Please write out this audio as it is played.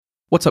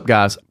What's up,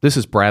 guys? This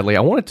is Bradley.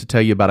 I wanted to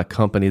tell you about a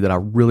company that I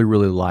really,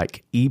 really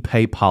like,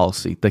 ePay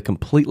Policy. They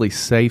completely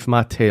saved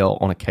my tail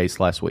on a case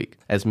last week.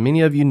 As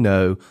many of you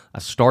know, I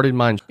started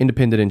my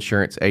independent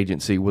insurance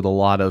agency with a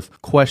lot of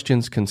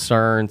questions,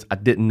 concerns. I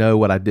didn't know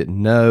what I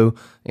didn't know,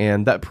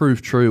 and that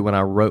proved true when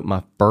I wrote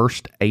my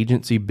first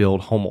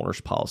agency-billed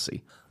homeowners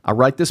policy. I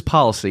write this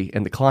policy,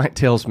 and the client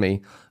tells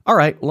me, all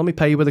right, let me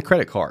pay you with a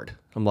credit card.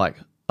 I'm like,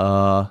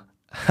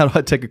 how do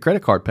I take a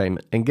credit card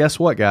payment? And guess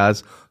what,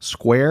 guys?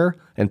 Square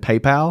and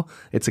PayPal,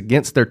 it's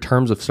against their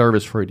terms of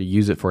service for you to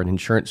use it for an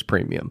insurance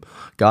premium.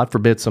 God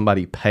forbid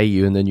somebody pay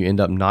you and then you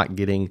end up not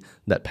getting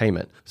that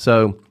payment.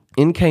 So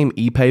in came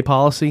ePay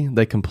Policy.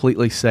 They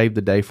completely saved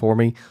the day for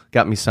me,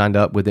 got me signed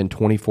up within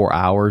 24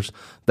 hours.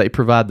 They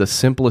provide the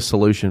simplest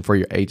solution for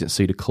your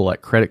agency to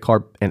collect credit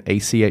card and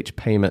ACH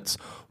payments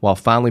while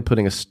finally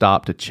putting a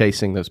stop to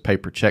chasing those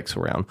paper checks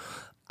around.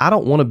 I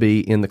don't want to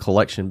be in the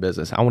collection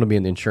business. I want to be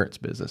in the insurance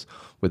business.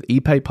 With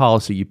ePay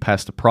Policy, you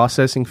pass the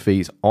processing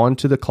fees on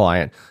to the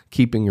client,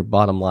 keeping your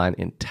bottom line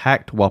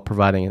intact while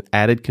providing an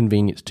added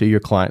convenience to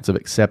your clients of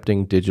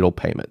accepting digital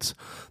payments.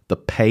 The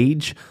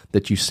page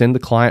that you send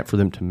the client for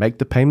them to make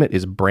the payment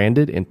is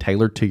branded and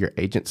tailored to your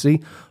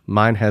agency.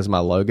 Mine has my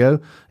logo.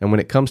 And when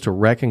it comes to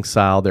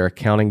reconcile, their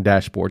accounting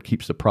dashboard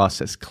keeps the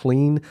process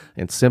clean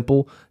and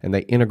simple, and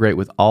they integrate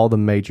with all the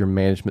major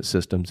management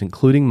systems,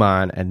 including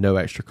mine, at no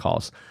extra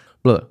cost.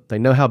 Look, they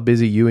know how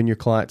busy you and your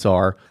clients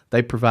are.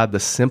 They provide the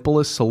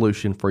simplest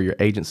solution for your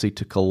agency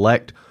to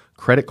collect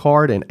credit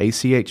card and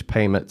ACH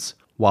payments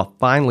while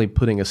finally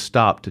putting a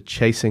stop to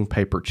chasing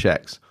paper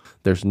checks.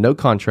 There's no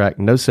contract,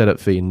 no setup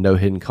fee, no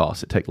hidden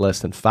costs. It takes less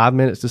than 5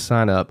 minutes to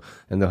sign up,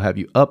 and they'll have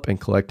you up and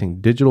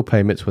collecting digital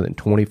payments within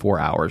 24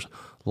 hours,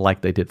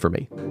 like they did for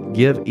me.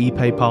 Give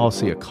ePay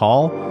Policy a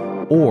call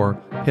or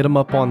hit them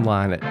up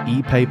online at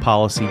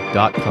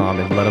epaypolicy.com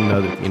and let them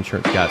know that the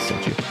insurance guy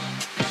sent you.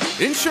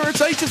 Insurance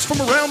agents from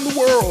around the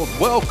world,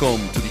 welcome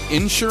to the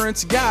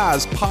Insurance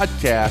Guys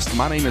podcast.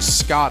 My name is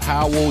Scott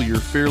Howell, your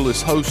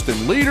fearless host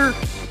and leader,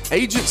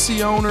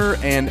 agency owner,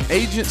 and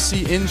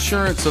agency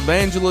insurance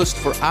evangelist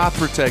for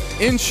iProtect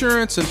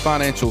Insurance and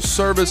Financial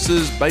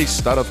Services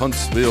based out of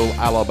Huntsville,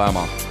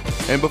 Alabama.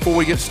 And before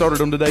we get started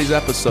on today's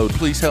episode,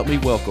 please help me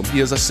welcome. He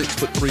is a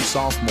 6'3"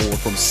 sophomore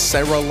from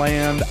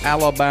Saraland,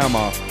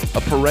 Alabama,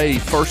 a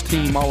parade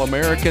first-team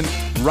All-American,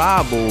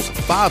 Rivals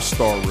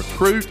 5-star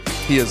recruit.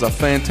 He is a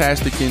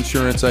fantastic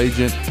insurance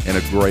agent and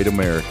a great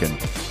American.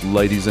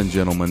 Ladies and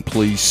gentlemen,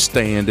 please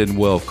stand and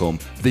welcome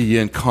the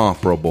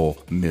incomparable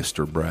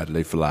Mr.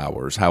 Bradley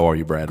Flowers. How are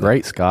you, Bradley?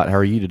 Great, Scott. How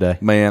are you today?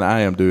 Man,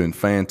 I am doing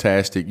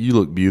fantastic. You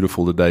look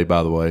beautiful today,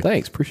 by the way.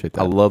 Thanks. Appreciate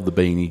that. I love the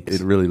beanie.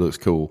 It really looks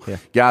cool. Yeah.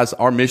 Guys,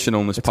 our mission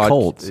on this podcast... It's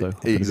cold, so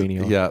put a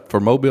beanie on. Yeah, for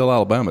Mobile,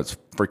 Alabama, it's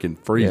freaking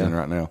freezing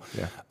right now.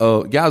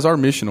 Yeah. Guys, our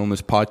mission on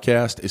this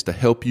podcast is to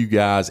help you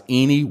guys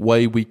any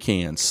way we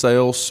can.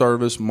 Sales,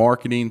 service,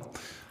 marketing,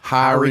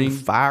 hiring,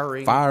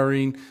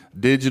 firing,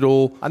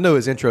 digital. I know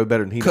his intro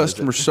better than he does.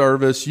 Customer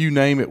service, you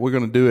name it, we're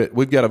going to do it.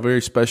 We've got a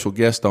very special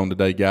guest on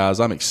today, guys.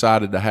 I'm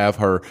excited to have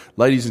her.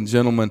 Ladies and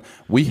gentlemen,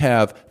 we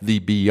have the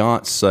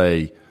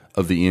Beyonce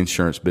of the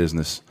insurance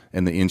business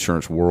and the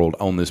insurance world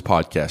on this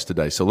podcast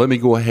today. So let me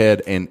go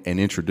ahead and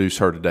introduce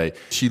her today.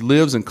 She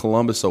lives in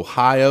Columbus,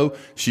 Ohio.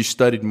 She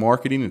studied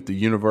marketing at the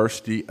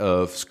University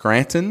of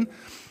Scranton.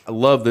 I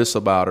love this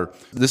about her.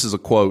 This is a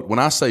quote. When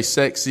I say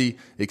sexy,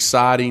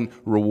 exciting,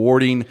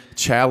 rewarding,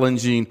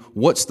 challenging,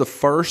 what's the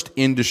first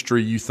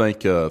industry you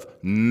think of?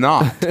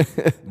 Not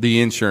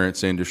the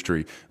insurance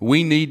industry.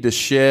 We need to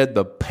shed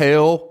the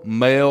pale,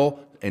 male,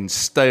 and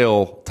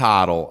stale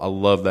title. I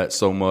love that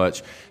so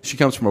much. She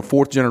comes from a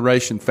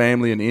fourth-generation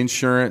family in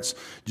insurance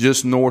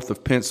just north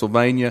of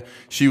Pennsylvania.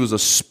 She was a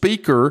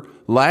speaker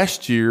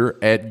last year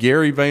at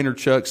Gary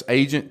Vaynerchuk's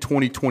Agent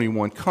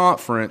 2021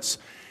 conference,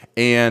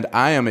 and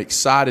I am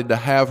excited to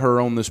have her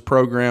on this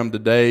program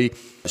today.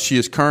 She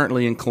is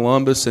currently in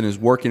Columbus and is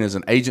working as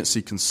an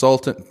agency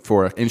consultant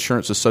for an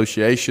insurance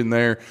association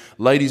there.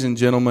 Ladies and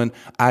gentlemen,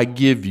 I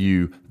give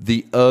you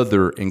the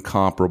other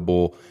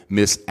incomparable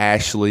Miss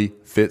Ashley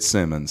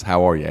Fitzsimmons.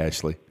 How are you,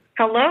 Ashley?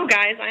 Hello,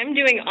 guys. I'm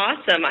doing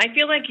awesome. I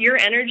feel like your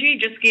energy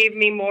just gave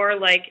me more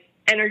like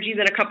energy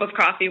than a cup of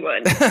coffee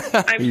would.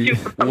 I'm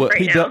super pumped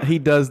right now. He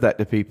does that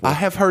to people. I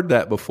have heard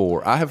that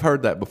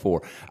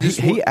before.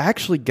 He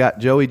actually got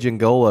Joey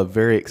Jangola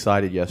very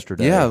excited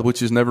yesterday. Yeah, which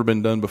has never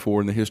been done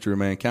before in the history of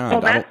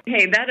mankind. Well, that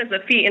is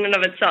a feat in and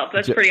of itself.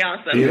 That's pretty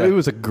awesome. It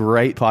was a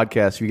great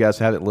podcast. If you guys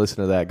haven't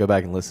listened to that, go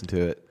back and listen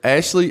to it.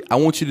 Ashley, I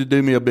want you to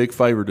do me a big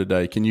favor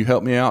today. Can you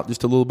help me out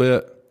just a little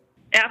bit?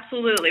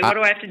 Absolutely. What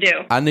do I have to do?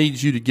 I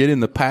need you to get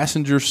in the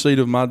passenger seat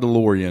of my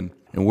DeLorean,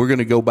 and we're going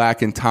to go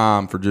back in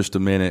time for just a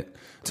minute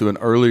to an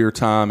earlier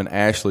time in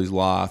Ashley's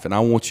life. And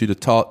I want you to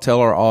tell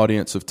our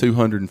audience of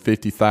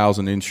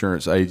 250,000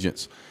 insurance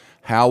agents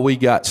how we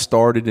got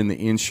started in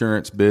the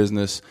insurance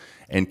business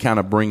and kind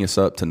of bring us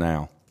up to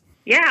now.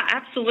 Yeah,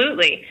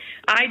 absolutely.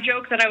 I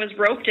joke that I was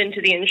roped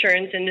into the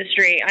insurance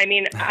industry. I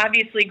mean,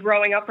 obviously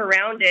growing up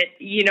around it,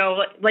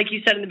 like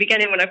you said in the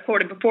beginning when I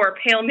quoted before,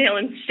 pale, male,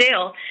 and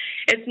stale,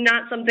 it's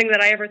not something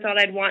that I ever thought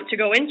I'd want to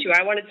go into.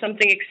 I wanted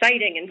something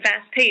exciting and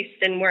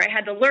fast-paced and where I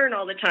had to learn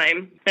all the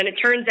time. And it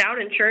turns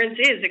out insurance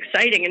is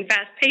exciting and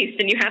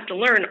fast-paced, and you have to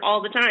learn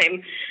all the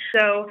time.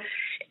 So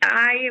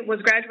I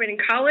was graduating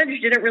college,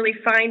 didn't really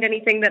find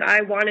anything that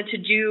I wanted to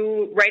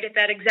do right at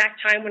that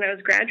exact time when I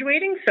was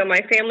graduating. So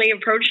my family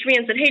approached me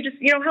and said, hey, just,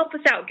 help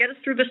us out. Get us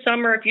through the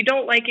summer. If you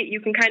don't like it,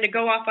 you can kind of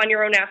go off on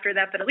your own after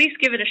that, but at least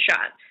give it a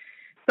shot.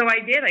 So I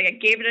did. I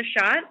gave it a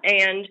shot,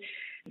 and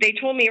they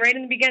told me right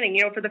in the beginning,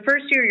 for the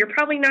first year, you're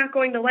probably not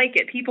going to like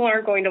it. People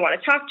aren't going to want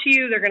to talk to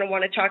you. They're going to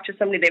want to talk to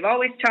somebody they've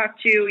always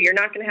talked to. You're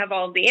not going to have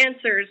all of the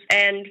answers.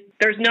 And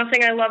there's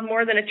nothing I love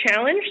more than a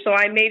challenge. So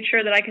I made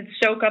sure that I could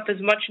soak up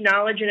as much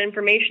knowledge and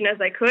information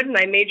as I could. And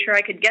I made sure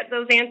I could get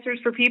those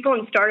answers for people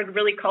and started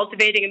really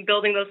cultivating and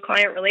building those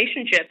client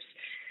relationships.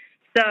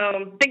 So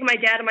I think my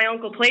dad and my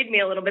uncle played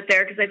me a little bit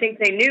there because I think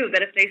they knew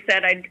that if they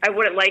said I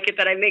wouldn't like it,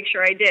 that I'd make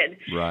sure I did.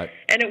 Right.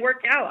 And it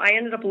worked out. I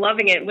ended up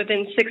loving it.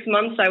 Within 6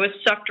 months, I was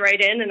sucked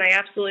right in, and I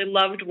absolutely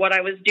loved what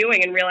I was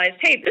doing and realized,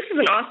 hey, this is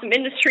an awesome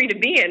industry to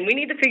be in. We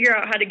need to figure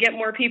out how to get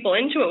more people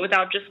into it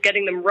without just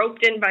getting them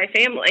roped in by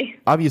family.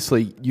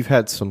 Obviously, you've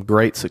had some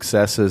great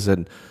successes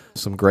and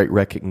some great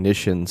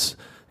recognitions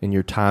in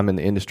your time in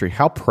the industry.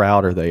 How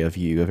proud are they of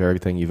you, of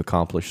everything you've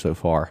accomplished so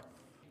far?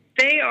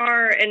 They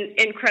are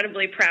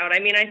incredibly proud. I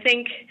mean, I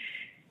think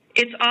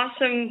it's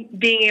awesome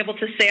being able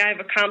to say I've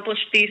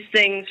accomplished these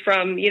things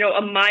from,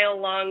 a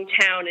mile-long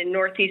town in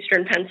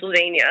northeastern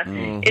Pennsylvania.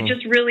 Mm-hmm. It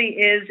just really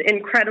is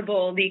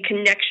incredible, the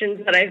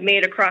connections that I've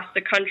made across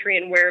the country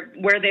and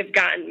where they've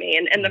gotten me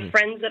and the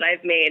friends that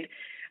I've made.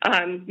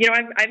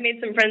 I've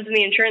made some friends in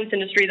the insurance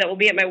industry that will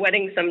be at my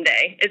wedding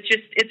someday.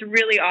 It's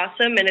really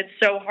awesome, and it's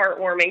so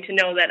heartwarming to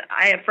know that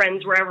I have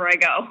friends wherever I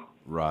go.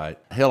 Right.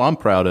 Hell, I'm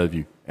proud of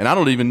you. And I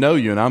don't even know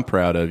you, and I'm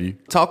proud of you.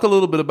 Talk a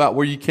little bit about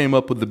where you came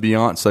up with the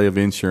Beyonce of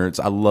Insurance.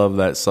 I love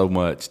that so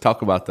much.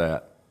 Talk about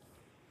that.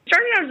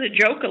 Started out as a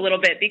joke a little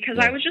bit because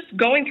I was just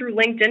going through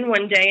LinkedIn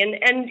one day,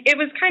 and it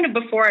was kind of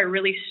before I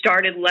really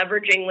started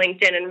leveraging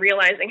LinkedIn and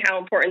realizing how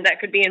important that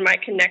could be in my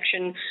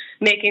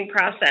connection-making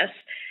process.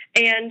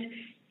 And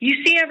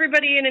you see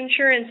everybody in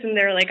insurance, and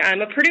they're like, I'm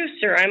a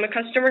producer, I'm a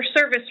customer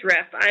service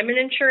rep, I'm an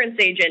insurance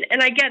agent,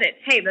 and I get it.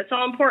 Hey, that's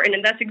all important,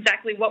 and that's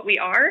exactly what we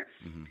are.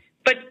 Mm-hmm.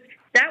 But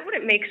that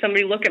wouldn't make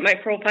somebody look at my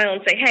profile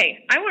and say,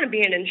 hey, I want to be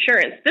in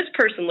insurance. This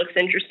person looks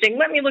interesting.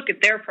 Let me look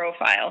at their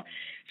profile.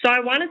 So I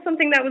wanted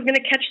something that was going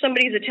to catch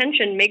somebody's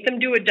attention, make them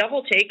do a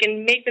double take,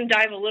 and make them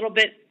dive a little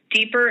bit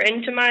deeper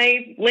into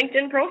my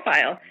LinkedIn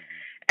profile.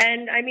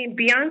 And, I mean,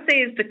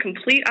 Beyonce is the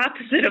complete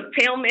opposite of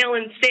pale, male,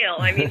 and stale.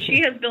 I mean, she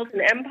has built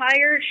an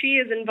empire. She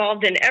is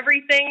involved in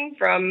everything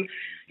from,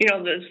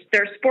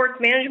 their sports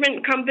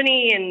management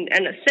company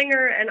and a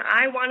singer. And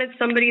I wanted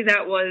somebody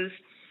that was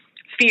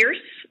fierce,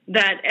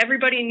 that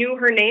everybody knew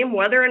her name,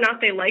 whether or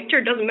not they liked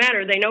her, doesn't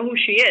matter. They know who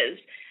she is.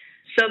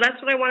 So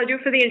that's what I want to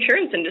do for the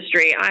insurance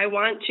industry. I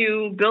want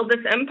to build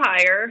this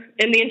empire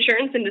in the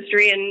insurance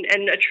industry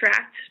and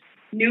attract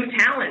new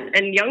talent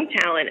and young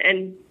talent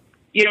and,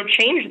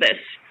 change this.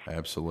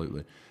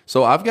 Absolutely.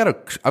 So I've got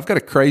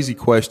a crazy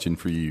question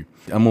for you.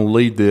 I'm going to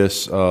lead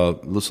this. It's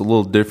a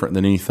little different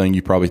than anything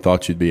you probably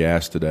thought you'd be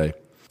asked today.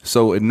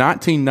 So in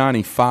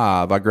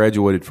 1995, I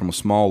graduated from a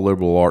small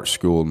liberal arts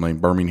school named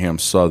Birmingham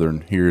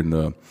Southern here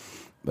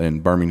in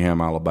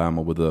Birmingham,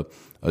 Alabama, with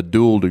a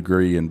dual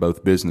degree in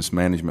both business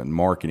management and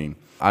marketing.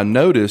 I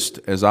noticed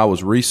as I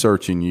was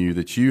researching you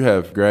that you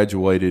have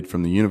graduated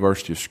from the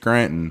University of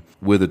Scranton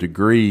with a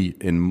degree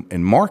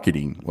in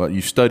marketing. Well,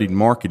 you studied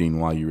marketing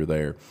while you were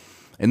there.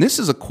 And this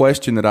is a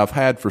question that I've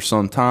had for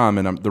some time,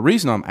 and the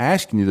reason I'm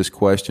asking you this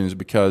question is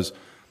because,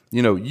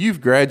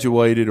 you've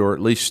graduated or at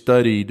least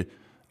studied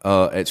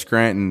at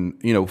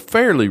Scranton,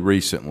 fairly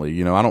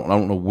recently. I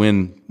don't know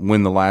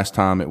when the last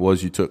time it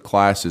was you took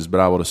classes,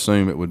 but I would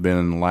assume it would have been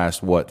in the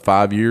last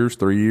 5 years,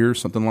 3 years,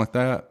 something like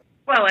that.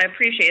 Well, I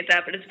appreciate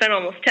that, but it's been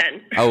almost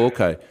 10. Oh,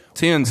 okay.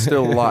 10's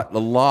still a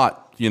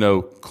lot,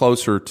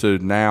 closer to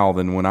now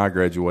than when I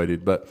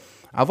graduated. But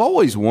I've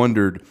always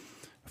wondered,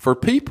 for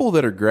people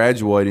that are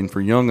graduating, for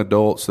young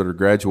adults that are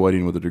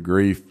graduating with a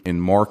degree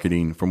in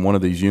marketing from one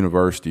of these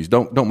universities,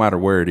 don't matter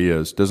where it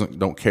is,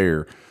 don't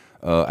care.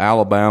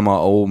 Alabama,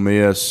 Ole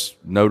Miss,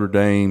 Notre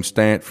Dame,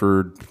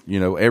 Stanford,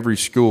 every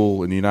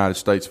school in the United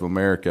States of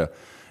America.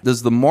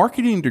 Does the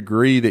marketing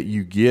degree that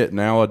you get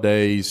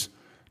nowadays,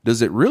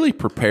 does it really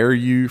prepare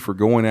you for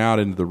going out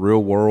into the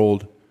real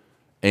world?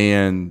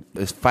 And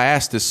as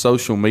fast as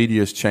social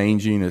media is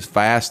changing, as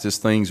fast as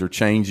things are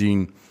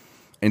changing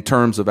in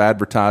terms of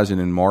advertising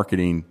and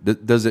marketing,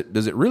 does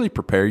it really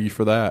prepare you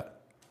for that?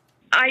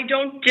 I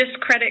don't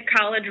discredit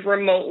college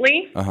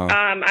remotely.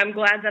 I'm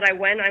glad that I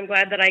went. I'm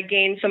glad that I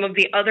gained some of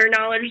the other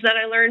knowledge that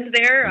I learned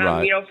there,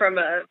 from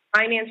a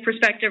finance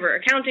perspective or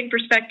accounting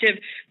perspective.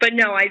 But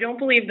no, I don't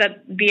believe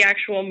that the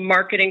actual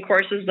marketing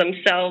courses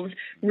themselves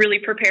really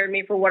prepared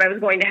me for what I was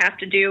going to have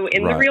to do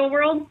in the real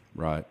world.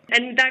 Right.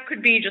 And that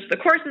could be just the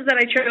courses that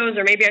I chose,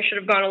 or maybe I should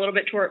have gone a little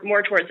bit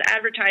more towards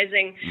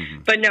advertising.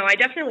 But no, I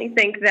definitely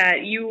think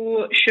that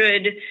you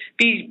should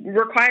be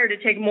required to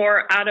take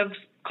more out of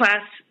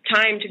class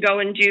time to go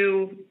and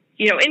do,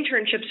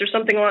 internships or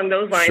something along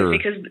those lines,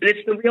 because it's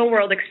the real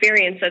world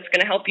experience that's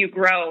going to help you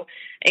grow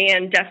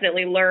and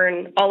definitely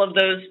learn all of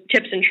those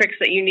tips and tricks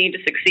that you need to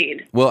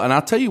succeed. Well, and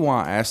I'll tell you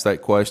why I asked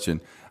that question.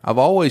 I've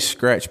always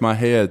scratched my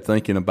head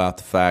thinking about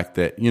the fact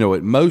that,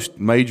 at most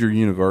major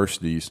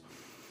universities,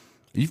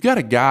 you've got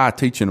a guy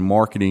teaching a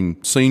marketing,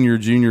 senior,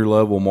 junior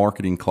level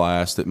marketing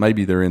class that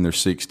maybe they're in their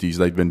 60s.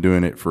 They've been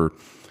doing it for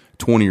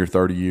 20 or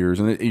 30 years.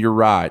 And you're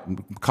right.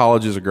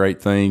 College is a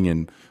great thing,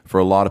 and for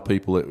a lot of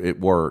people it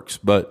works.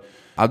 But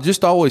I've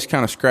just always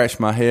kind of scratched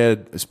my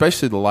head,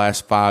 especially the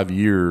last 5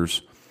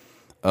 years,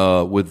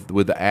 with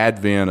the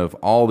advent of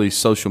all these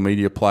social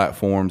media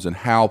platforms and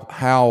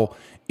how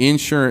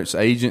insurance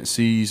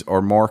agencies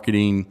are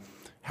marketing,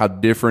 how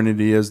different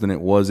it is than it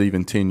was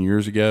even 10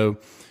 years ago.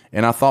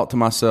 And I thought to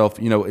myself,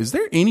 is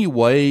there any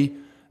way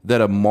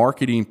that a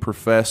marketing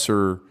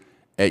professor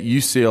at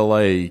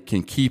UCLA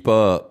can keep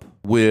up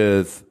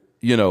with,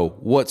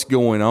 what's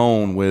going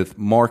on with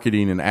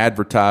marketing and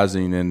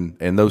advertising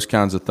and those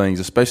kinds of things,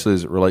 especially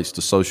as it relates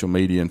to social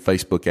media and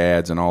Facebook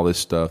ads and all this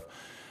stuff?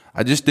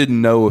 I just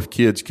didn't know if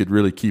kids could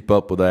really keep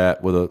up with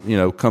that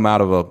come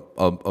out of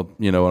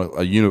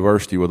a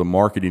university with a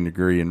marketing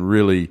degree and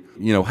really,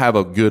 have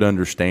a good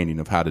understanding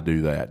of how to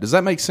do that. Does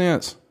that make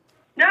sense?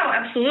 No,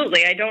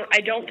 absolutely. I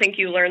don't think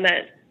you learn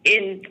that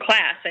in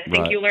class. I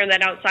think you learn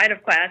that outside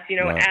of class,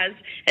 as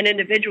an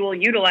individual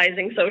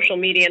utilizing social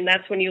media, and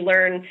that's when you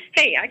learn,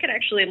 hey, I could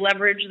actually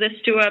leverage this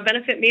to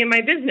benefit me and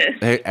my business.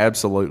 Hey,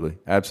 absolutely.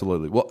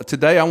 Well,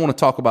 today I want to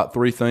talk about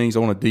 3 things. I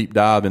want to deep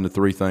dive into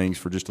 3 things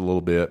for just a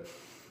little bit.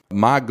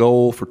 My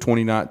goal for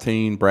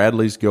 2019,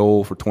 Bradley's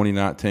goal for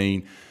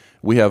 2019,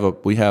 we have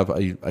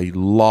a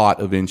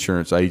lot of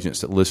insurance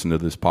agents that listen to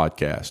this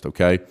podcast,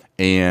 okay?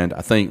 And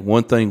I think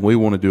one thing we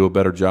want to do a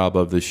better job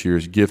of this year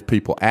is give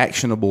people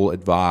actionable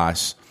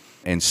advice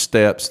and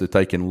steps that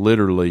they can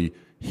literally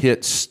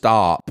hit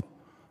stop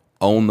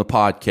on the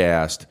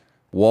podcast,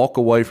 walk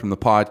away from the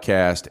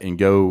podcast, and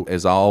go,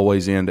 as I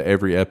always end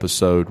every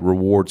episode,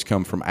 rewards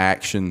come from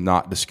action,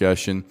 not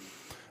discussion.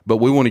 But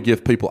we want to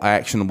give people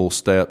actionable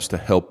steps to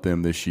help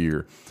them this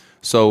year.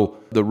 So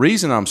the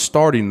reason I'm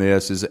starting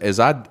this is as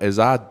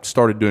I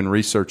started doing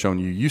research on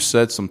you, you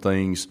said some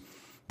things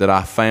that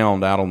I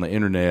found out on the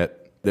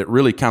internet that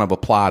really kind of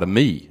apply to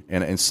me.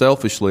 And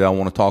selfishly, I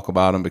want to talk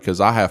about them because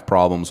I have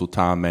problems with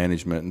time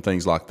management and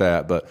things like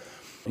that. But,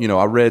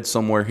 I read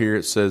somewhere here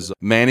it says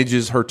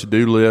manages her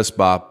to-do list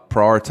by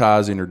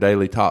prioritizing her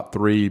daily top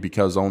 3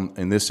 because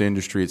in this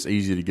industry it's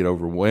easy to get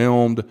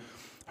overwhelmed.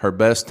 Her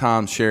best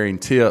time sharing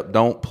tip,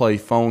 don't play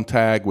phone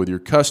tag with your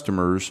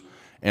customers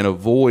and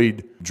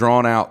avoid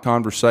drawn-out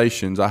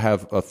conversations. I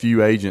have a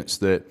few agents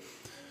that,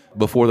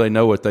 before they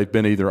know it, they've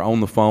been either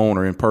on the phone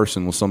or in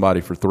person with somebody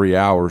for 3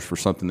 hours for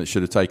something that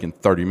should have taken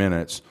 30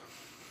 minutes.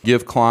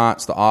 Give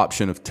clients the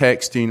option of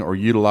texting or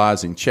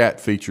utilizing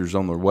chat features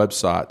on their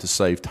website to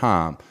save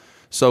time.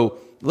 So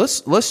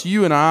let's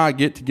you and I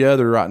get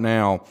together right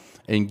now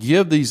and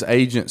give these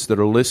agents that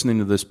are listening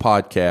to this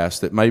podcast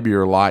that maybe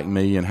are like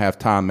me and have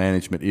time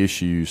management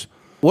issues,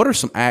 what are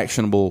some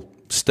actionable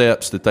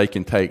steps that they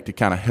can take to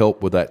kind of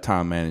help with that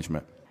time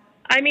management?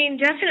 I mean,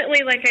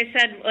 definitely, like I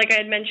said, like I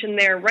had mentioned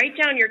there, write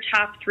down your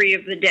top 3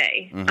 of the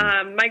day.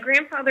 My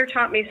grandfather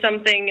taught me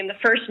something in the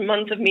first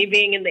month of me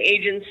being in the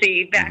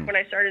agency back when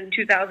I started in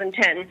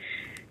 2010,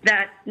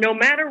 that no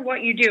matter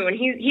what you do, and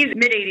he's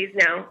mid-80s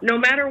now, no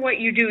matter what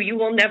you do, you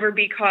will never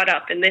be caught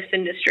up in this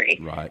industry.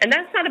 Right. And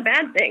that's not a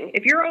bad thing.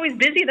 If you're always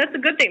busy, that's a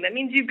good thing. That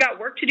means you've got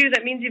work to do.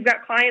 That means you've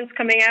got clients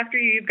coming after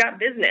you. You've got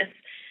business.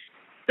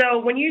 So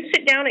when you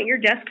sit down at your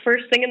desk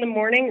first thing in the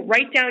morning,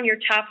 write down your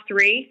top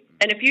 3.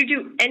 And if you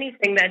do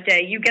anything that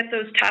day, you get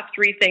those top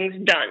 3 things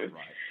done.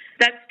 Right.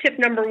 That's tip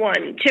number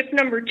 1. Tip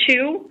number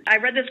 2, I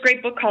read this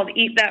great book called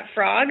Eat That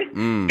Frog.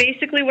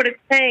 Basically what it's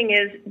saying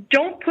is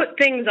don't put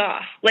things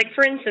off. Like,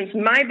 for instance,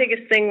 my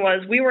biggest thing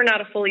was we were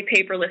not a fully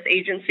paperless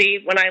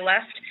agency when I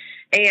left.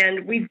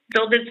 And we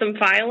still did some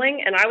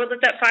filing, and I would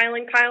let that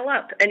filing pile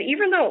up. And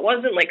even though it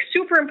wasn't like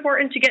super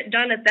important to get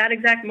done at that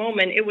exact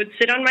moment, it would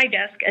sit on my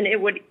desk and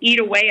it would eat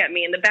away at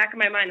me in the back of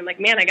my mind. I'm like,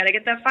 man, I got to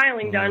get that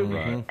filing done.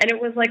 Right. And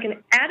it was like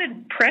an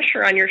added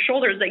pressure on your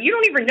shoulders that you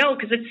don't even know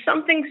because it's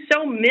something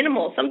so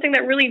minimal, something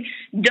that really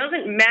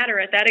doesn't matter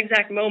at that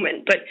exact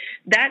moment. But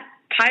that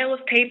pile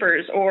of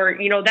papers or,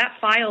 that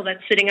file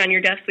that's sitting on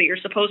your desk that you're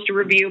supposed to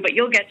review, but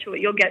you'll get to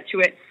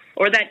it.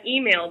 Or that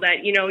email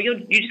that, you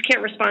just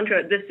can't respond to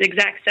it this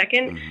exact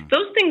second.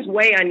 Those things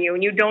weigh on you,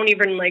 and you don't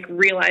even,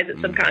 realize it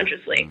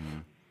subconsciously.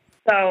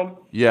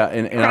 So yeah,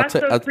 and cross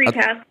those three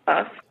tasks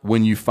off.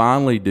 When you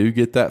finally do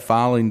get that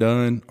filing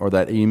done, or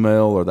that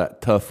email, or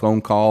that tough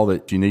phone call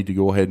that you need to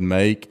go ahead and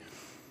make,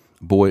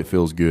 boy, it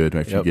feels good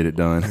after you get it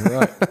done.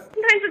 Right.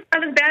 Sometimes it's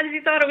not as bad as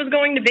you thought it was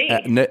going to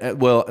be.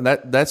 Well,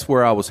 that's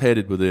where I was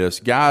headed with this.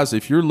 Guys,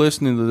 if you're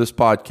listening to this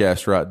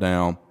podcast right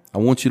now, I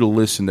want you to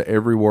listen to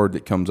every word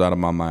that comes out of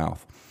my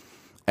mouth.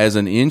 As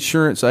an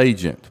insurance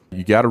agent,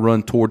 you got to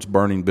run towards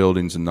burning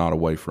buildings and not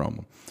away from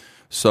them.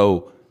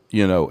 So,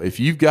 if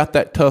you've got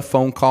that tough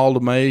phone call to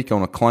make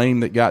on a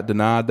claim that got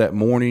denied that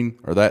morning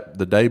or that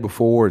the day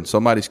before, and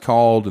somebody's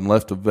called and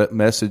left a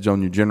message on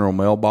your general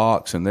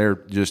mailbox and they're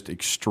just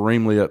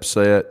extremely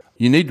upset,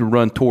 you need to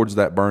run towards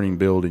that burning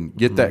building.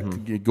 Get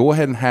that. Go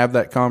ahead and have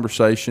that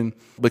conversation,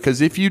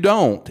 because if you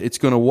don't, it's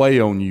going to weigh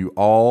on you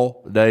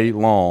all day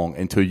long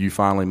until you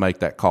finally make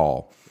that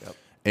call. Yep.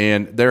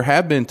 And there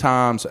have been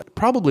times,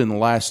 probably in the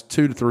last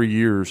 2 to 3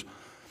 years,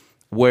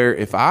 where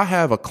if I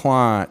have a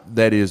client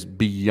that is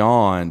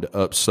beyond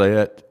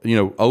upset,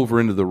 over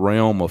into the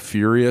realm of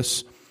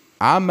furious,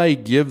 I may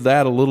give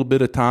that a little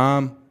bit of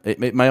time. It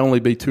may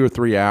only be 2 or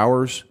 3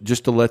 hours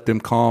just to let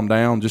them calm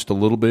down just a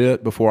little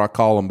bit before I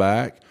call them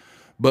back.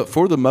 But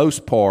for the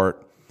most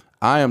part,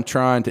 I am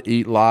trying to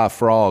eat live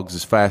frogs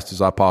as fast as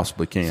I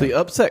possibly can. See,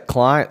 upset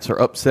clients are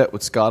upset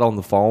with Scott on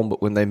the phone,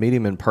 but when they meet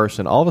him in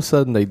person, all of a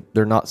sudden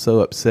they're not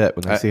so upset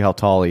when they see how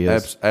tall he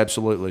is.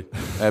 Absolutely.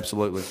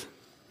 Absolutely.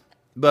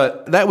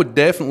 But that would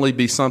definitely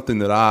be something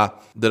that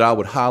I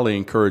would highly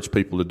encourage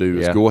people to do,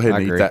 is go ahead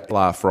and eat that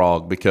live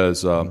frog,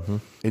 because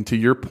and to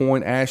your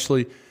point,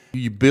 Ashley,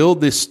 you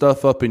build this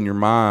stuff up in your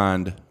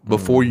mind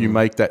before you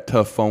make that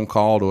tough phone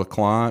call to a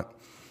client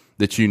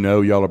that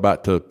y'all are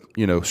about to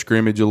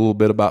scrimmage a little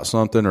bit about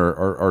something,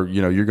 or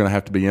you're going to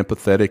have to be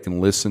empathetic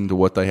and listen to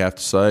what they have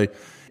to say.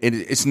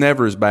 It's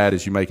never as bad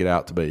as you make it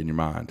out to be in your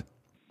mind.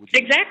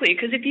 Exactly,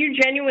 because if you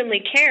genuinely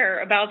care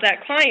about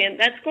that client,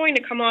 that's going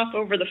to come off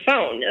over the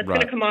phone. That's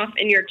going to come off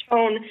in your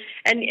tone.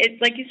 And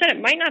it's like you said,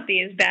 it might not be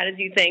as bad as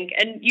you think.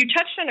 And you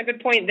touched on a good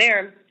point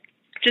there,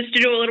 just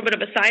to do a little bit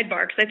of a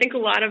sidebar, because I think a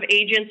lot of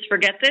agents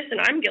forget this,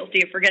 and I'm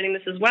guilty of forgetting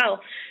this as well.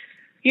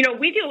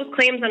 We deal with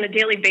claims on a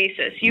daily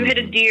basis. You hit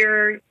a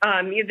deer,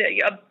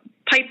 a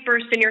pipe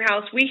burst in your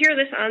house. We hear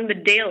this on the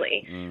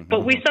daily.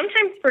 But we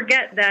sometimes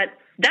forget that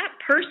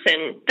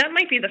person, that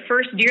might be the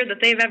first deer that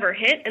they've ever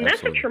hit, and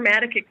that's a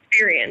traumatic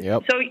experience.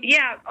 Yep. So,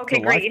 okay,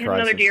 great, you hit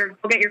another deer,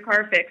 go get your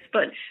car fixed.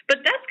 But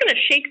that's going to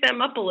shake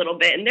them up a little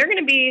bit, and they're going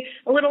to be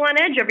a little on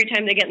edge every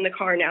time they get in the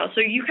car now.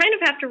 So you kind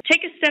of have to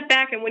take a step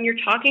back, and when you're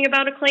talking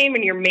about a claim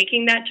and you're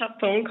making that tough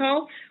phone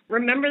call,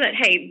 remember that,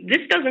 hey,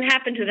 this doesn't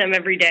happen to them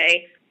every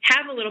day.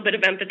 Have a little bit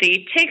of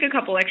empathy. Take a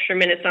couple extra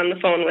minutes on the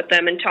phone with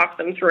them and talk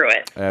them through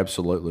it.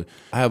 Absolutely.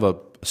 I have a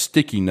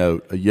sticky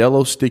note, a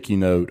yellow sticky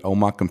note on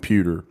my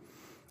computer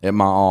at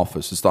my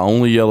office. It's the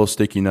only yellow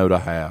sticky note I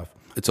have.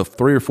 It's a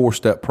 3 or 4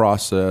 step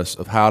process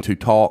of how to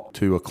talk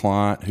to a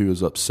client who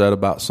is upset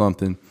about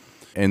something.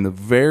 And the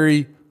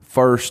very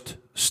first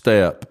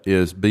step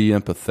is be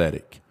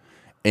empathetic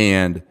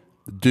and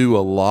do a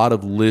lot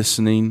of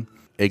listening,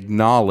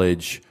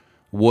 acknowledge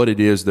what it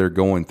is they're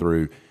going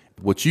through.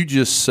 What you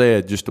just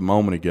said just a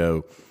moment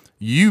ago,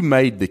 you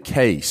made the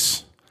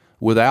case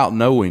without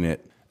knowing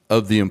it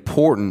of the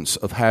importance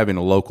of having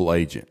a local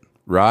agent,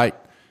 right?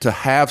 To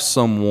have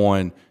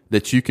someone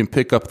that you can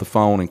pick up the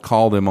phone and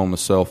call them on the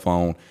cell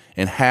phone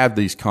and have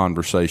these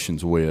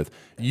conversations with.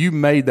 You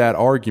made that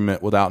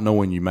argument without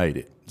knowing you made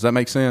it. Does that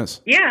make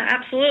sense? Yeah,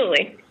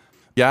 absolutely.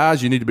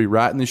 Guys, you need to be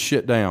writing this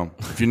shit down.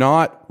 If you're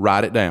not,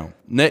 write it down.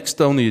 Next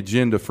on the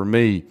agenda for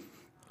me,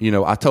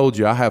 I told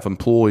you I have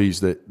employees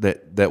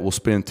that will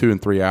spend 2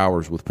 and 3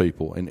 hours with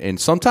people, and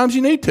sometimes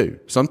you need to.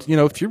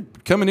 If you're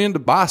coming in to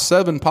buy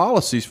 7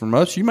 policies from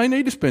us, you may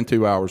need to spend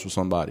 2 hours with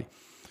somebody.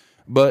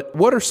 But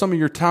what are some of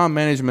your time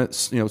management,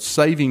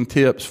 saving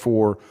tips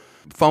for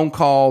phone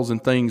calls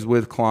and things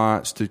with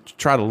clients to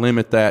try to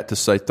limit that to,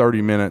 say,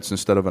 30 minutes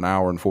instead of an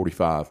hour and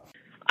 45?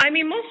 I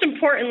mean, most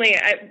importantly,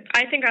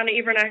 I think on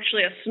even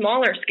actually a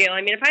smaller scale,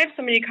 I mean, if I have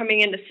somebody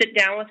coming in to sit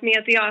down with me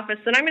at the office,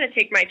 then I'm going to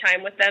take my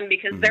time with them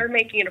because they're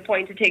making it a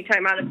point to take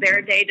time out of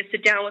their day to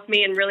sit down with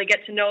me and really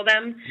get to know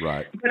them.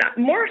 Right. But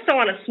more so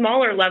on a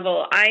smaller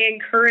level, I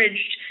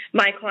encouraged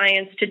my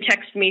clients to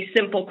text me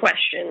simple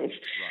questions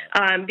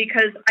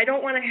because I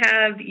don't want to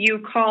have you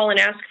call and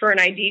ask for an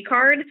ID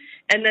card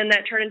and then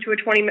that turn into a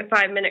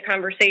 25-minute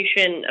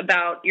conversation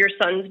about your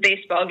son's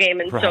baseball game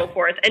and so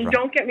forth. And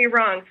don't get me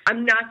wrong,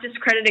 I'm not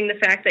discrediting the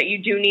fact that you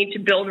do need to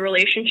build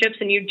relationships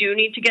and you do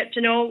need to get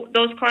to know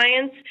those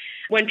clients.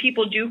 When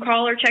people do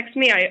call or text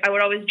me, I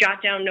would always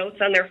jot down notes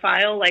on their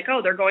file like,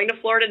 oh, they're going to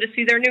Florida to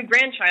see their new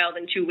grandchild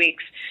in 2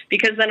 weeks.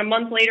 Because then a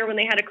month later when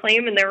they had a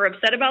claim and they were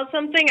upset about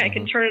something, I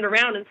can turn it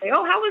around and say,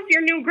 oh, how was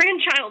your new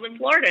grandchild in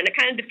Florida? And it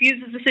kind of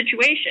diffuses the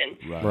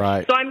situation.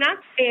 Right. So I'm not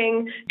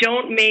saying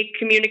don't make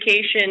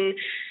communication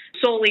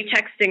solely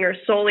texting or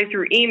solely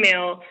through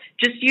email.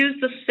 Just use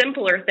the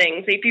simpler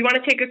things. If you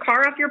want to take a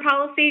car off your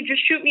policy,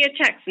 just shoot me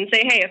a text and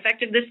say, hey,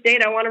 effective this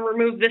date, I want to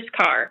remove this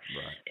car.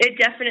 Right. It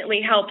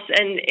definitely helps,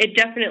 and it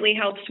definitely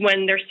helps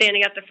when they're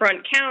standing at the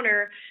front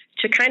counter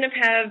to kind of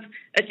have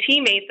a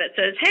teammate that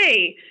says,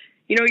 hey,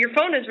 your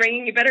phone is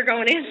ringing, you better go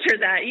and answer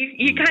that.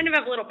 You kind of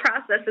have a little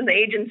process in the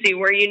agency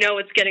where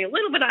it's getting a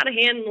little bit out of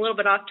hand and a little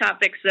bit off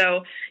topic,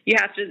 so you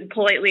have to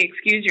politely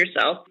excuse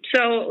yourself.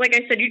 So, like I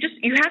said,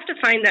 you have to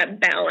find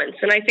that balance,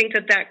 and I think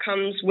that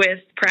comes with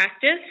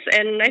practice,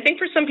 and I think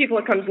for some people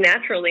it comes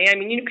naturally. I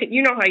mean,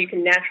 you know how you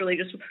can naturally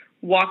just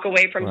walk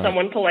away from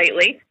someone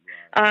politely.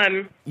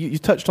 You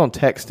touched on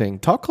texting.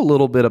 Talk a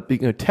little bit of,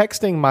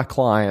 texting my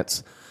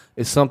clients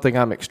is something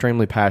I'm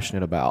extremely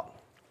passionate about,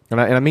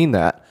 and I mean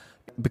that.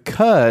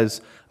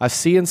 Because I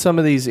see in some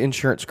of these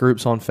insurance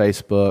groups on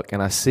Facebook,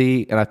 and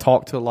I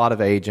talk to a lot of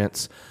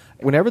agents,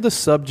 whenever the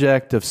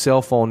subject of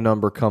cell phone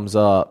number comes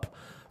up,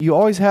 you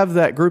always have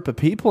that group of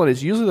people, and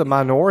it's usually the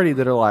minority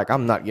that are like,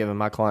 I'm not giving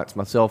my clients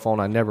my cell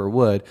phone, I never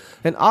would.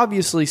 And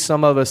obviously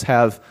some of us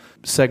have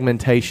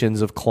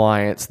segmentations of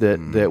clients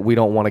that we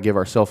don't want to give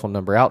our cell phone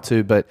number out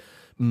to, but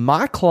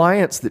my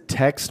clients that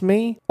text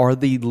me are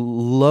the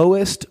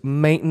lowest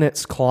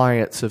maintenance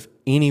clients of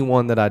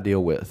anyone that I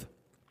deal with.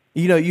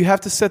 You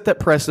have to set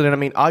that precedent. I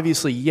mean,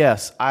 obviously,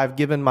 yes, I've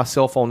given my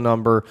cell phone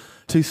number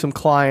to some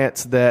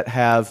clients that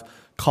have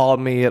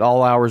called me at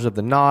all hours of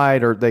the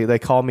night, or they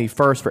call me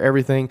first for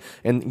everything.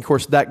 And, of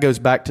course, that goes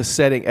back to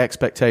setting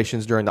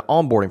expectations during the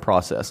onboarding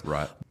process.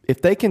 Right.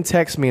 If they can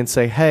text me and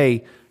say,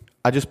 hey,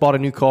 I just bought a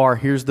new car,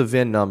 here's the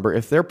VIN number.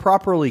 If they're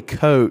properly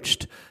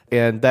coached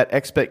and that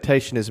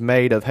expectation is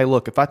made of, hey,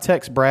 look, if I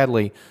text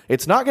Bradley,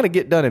 it's not going to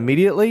get done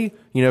immediately,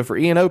 for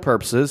E&O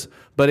purposes,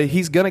 but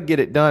he's going to get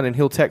it done, and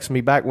he'll text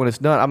me back when it's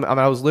done.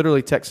 I was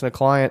literally texting a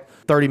client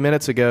 30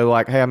 minutes ago,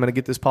 like, hey, I'm going to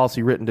get this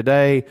policy written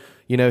today.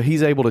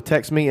 He's able to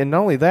text me. And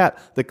not only that,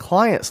 the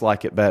clients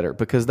like it better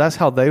because that's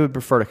how they would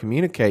prefer to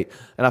communicate.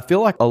 And I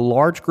feel like a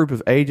large group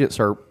of agents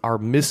are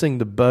missing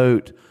the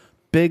boat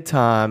big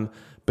time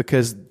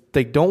because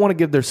they don't want to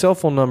give their cell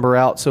phone number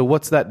out. So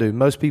what's that do?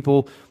 Most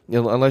people,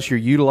 unless you're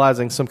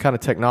utilizing some kind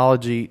of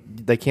technology,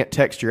 they can't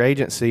text your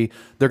agency.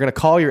 They're going to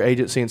call your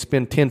agency and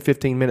spend 10,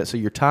 15 minutes of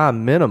your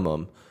time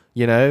minimum.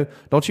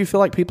 Don't you feel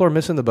like people are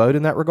missing the boat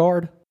in that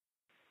regard?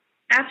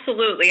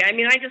 Absolutely. I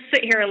mean, I just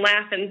sit here and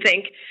laugh and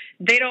think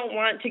they don't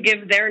want to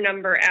give their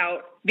number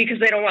out because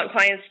they don't want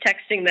clients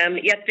texting them,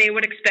 yet they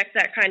would expect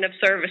that kind of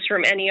service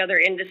from any other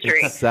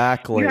industry.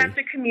 Exactly. You have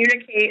to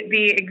communicate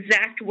the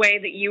exact way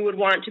that you would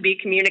want to be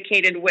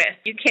communicated with.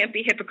 You can't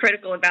be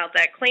hypocritical about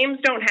that. Claims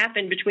don't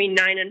happen between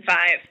 9 and 5.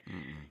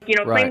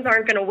 Claims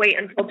aren't going to wait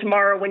until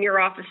tomorrow when your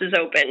office is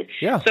open.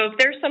 Yeah. So if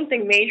there's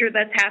something major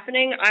that's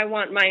happening, I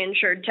want my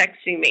insured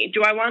texting me.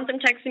 Do I want them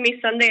texting me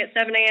Sunday at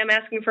 7 a.m.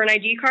 asking for an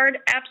ID card?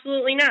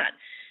 Absolutely not.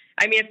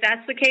 I mean, if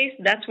that's the case,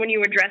 that's when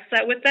you address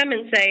that with them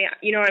and say,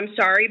 I'm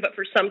sorry, but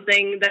for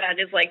something that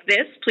is like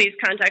this, please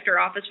contact our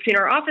office between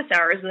our office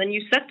hours. And then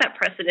you set that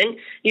precedent.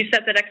 You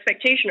set that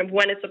expectation of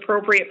when it's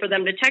appropriate for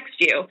them to text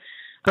you.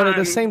 But at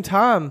the same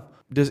time,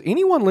 does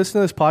anyone listen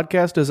to this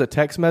podcast, does a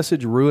text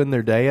message ruin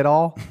their day at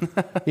all?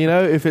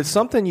 If it's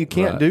something you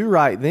can't do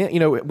right then,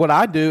 what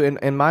I do,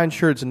 and my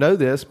insureds know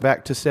this,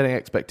 back to setting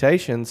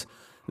expectations,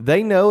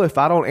 they know if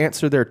I don't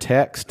answer their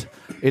text,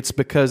 it's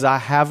because I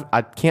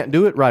can't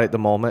do it right at the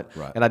moment,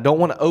 and I don't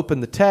want to open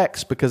the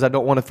text because I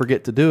don't want to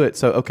forget to do it.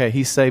 So, okay,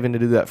 he's saving to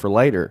do that for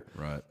later.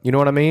 Right. You know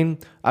what I mean?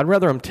 I'd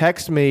rather him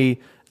text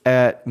me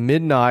at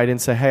midnight and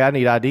say, hey, I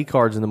need ID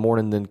cards in the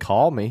morning than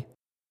call me,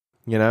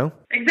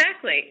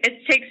 Exactly.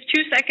 It takes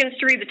 2 seconds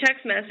to read the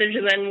text message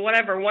and then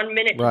 1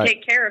 minute to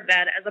take care of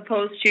that, as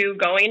opposed to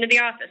going into the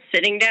office,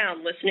 sitting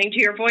down, listening to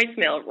your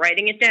voicemail,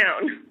 writing it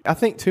down. I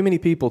think too many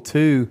people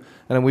too,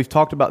 and we've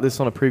talked about this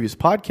on a previous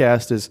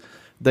podcast, is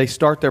they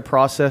start their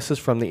processes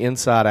from the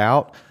inside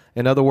out.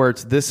 In other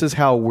words, this is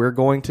how we're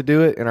going to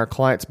do it, and our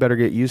clients better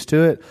get used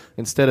to it,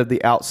 instead of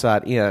the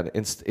outside in.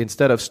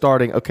 Instead of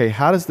starting, okay,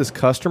 how does this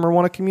customer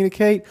want to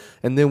communicate?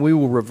 And then we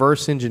will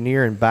reverse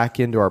engineer and back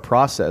into our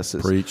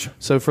processes. Preach.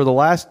 So for the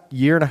last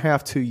 1.5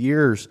 years, 2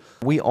 years,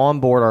 we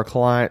onboard our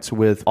clients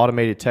with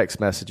automated text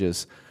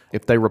messages.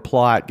 If they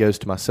reply, it goes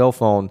to my cell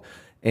phone.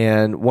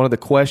 And one of the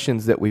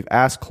questions that we've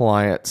asked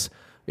clients,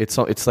 it's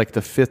like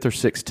the 5th or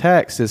 6th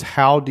text, is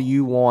how do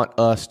you want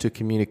us to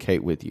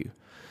communicate with you?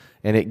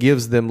 And it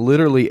gives them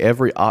literally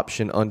every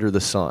option under the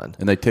sun.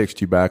 And they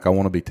text you back, I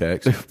want to be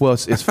texted. Well,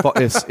 it's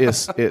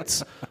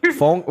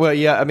phone. Well,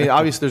 yeah, I mean,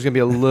 obviously there's going to be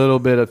a little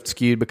bit of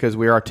skewed because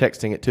we are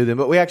texting it to them,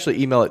 but we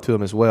actually email it to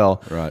them as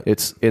well. Right.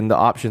 It's in the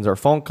options are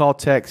phone call,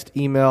 text,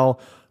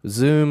 email,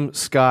 Zoom,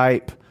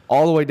 Skype,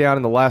 all the way down,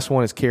 and the last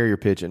one is carrier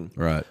pigeon.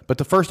 Right. But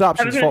the first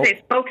option is phone. I was going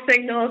to say smoke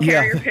signal,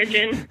 carrier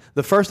pigeon.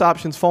 The first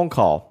option is phone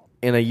call.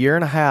 In 1.5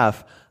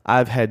 years,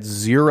 I've had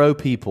 0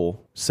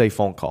 people say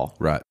phone call.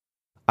 Right.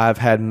 I've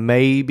had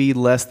maybe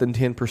less than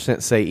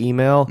 10% say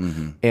email,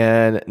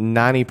 and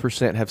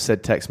 90% have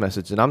said text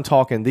message. And I'm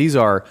talking, these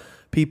are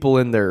people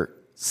in their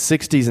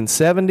 60s and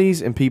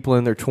 70s and people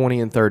in their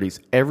 20s and 30s.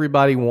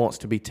 Everybody wants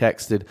to be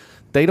texted.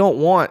 They don't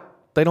want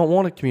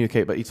to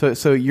communicate, but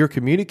so you're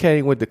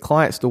communicating with the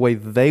clients the way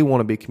they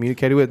want to be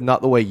communicated with,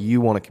 not the way you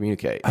want to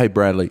communicate. Hey,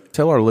 Bradley,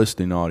 tell our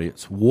listening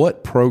audience,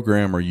 what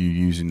program are you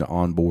using to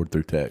onboard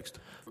through text?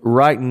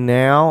 Right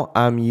now,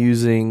 I'm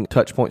using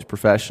Touchpoints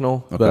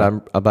Professional, but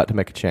I'm about to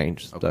make a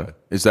change. Okay. So.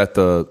 Is that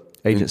the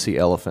Agency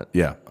Elephant?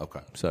 Yeah.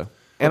 Okay. So,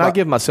 and I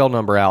give my cell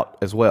number out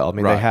as well. I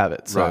mean, they have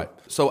it. So. Right.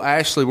 So,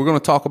 Ashley, we're going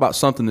to talk about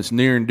something that's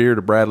near and dear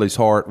to Bradley's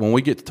heart. When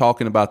we get to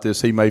talking about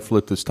this, he may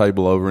flip this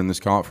table over in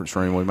this conference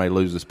room. We may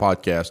lose this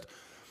podcast.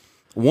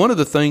 One of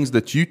the things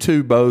that you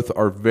two both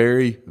are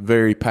very,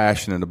 very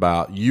passionate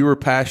about. You are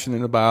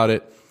passionate about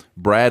it.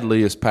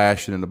 Bradley is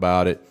passionate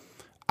about it.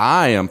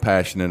 I am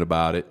passionate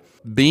about it.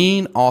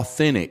 Being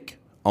authentic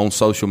on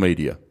social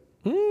media.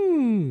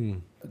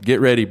 Get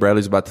ready.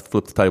 Bradley's about to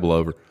flip the table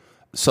over.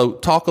 So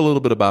talk a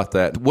little bit about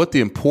that, what the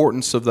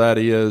importance of that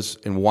is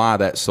and why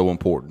that's so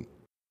important.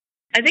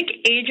 I think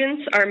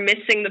agents are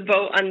missing the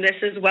boat on this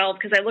as well,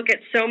 because I look at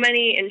so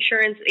many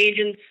insurance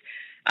agency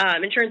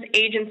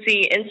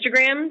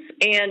Instagrams,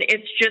 and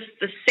it's just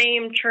the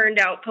same churned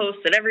out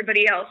posts that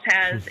everybody else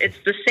has. It's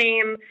the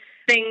same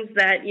things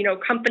that,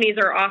 companies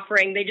are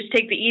offering. They just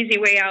take the easy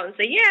way out and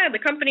say, yeah, the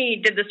company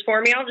did this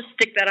for me. I'll just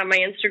stick that on my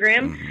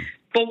Instagram. Mm-hmm.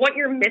 But what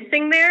you're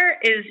missing there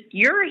is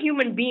you're a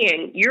human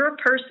being. You're a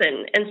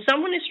person, and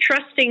someone is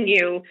trusting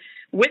you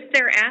with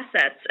their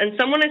assets, and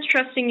someone is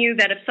trusting you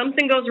that if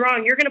something goes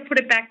wrong, you're going to put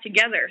it back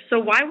together. So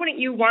why wouldn't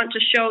you want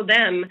to show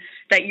them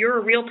that you're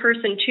a real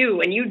person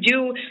too, and you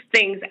do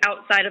things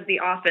outside of the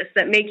office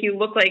that make you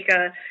look like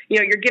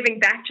you're giving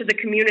back to the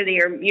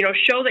community, or,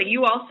 show that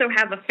you also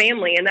have a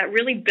family, and that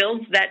really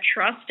builds that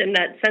trust and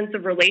that sense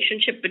of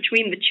relationship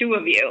between the two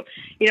of you.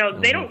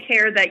 They don't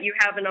care that you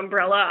have an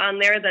umbrella on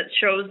there that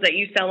shows that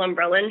you sell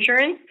umbrella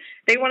insurance.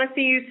 They want to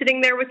see you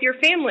sitting there with your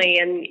family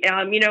and,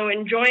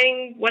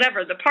 enjoying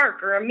whatever, the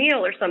park or a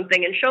meal or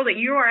something, and show that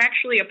you are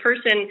actually a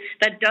person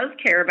that does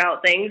care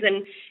about things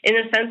and, in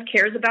a sense,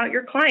 cares about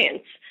your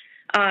clients.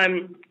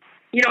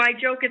 I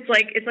joke it's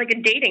like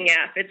a dating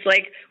app. It's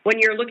like when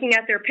you're looking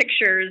at their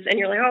pictures and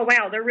you're like, oh,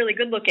 wow, they're really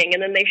good looking.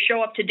 And then they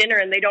show up to dinner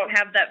and they don't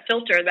have that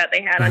filter that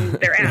they had on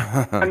their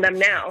app on them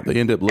now. They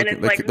end up looking.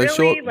 And it's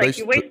really?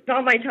 You wasted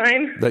all my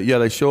time?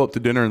 They show up to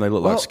dinner and they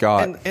look like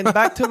Scott. And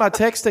back to my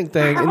texting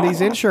thing, in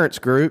these insurance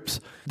groups,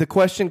 the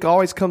question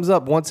always comes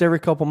up once every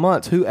couple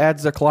months, who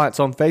adds their clients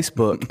on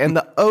Facebook? And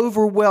the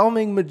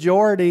overwhelming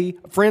majority,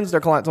 friends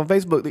their clients on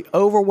Facebook, the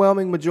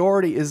overwhelming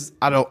majority is,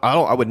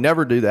 I would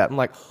never do that. I'm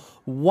like,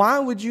 why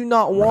would you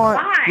not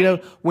want,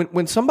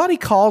 when somebody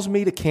calls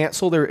me to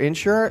cancel their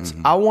insurance,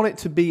 I want it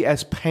to be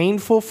as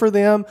painful for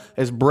them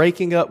as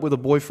breaking up with a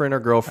boyfriend or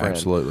girlfriend.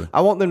 Absolutely.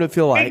 I want them to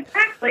feel like,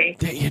 exactly.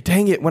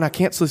 Dang it, when I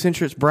cancel this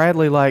insurance,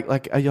 Bradley,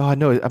 I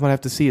know I'm going to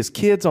have to see his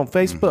kids on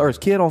Facebook, or his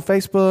kid on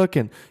Facebook,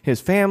 and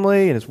his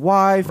family and his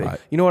wife. Right. And,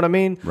 you know what I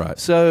mean? Right.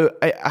 So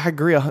I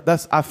agree.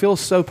 I feel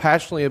so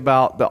passionately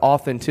about the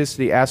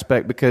authenticity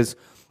aspect, because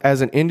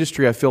as an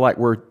industry, I feel like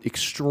we're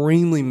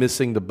extremely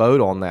missing the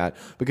boat on that,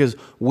 because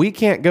we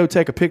can't go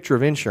take a picture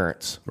of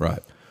insurance.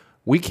 Right.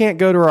 We can't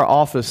go to our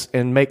office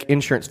and make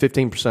insurance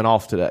 15%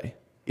 off today.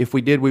 If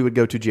we did, we would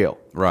go to jail.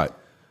 Right.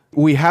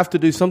 We have to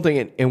do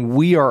something, and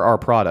we are our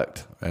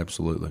product.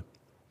 Absolutely.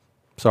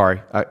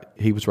 Sorry,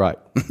 he was right.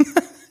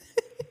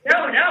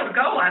 No,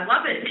 go. I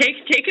love it.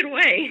 Take it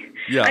away.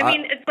 Yeah, I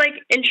mean, it's like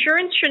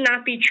insurance should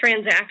not be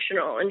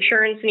transactional.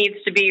 Insurance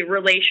needs to be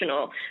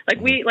relational.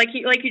 Like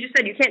you just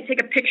said, you can't take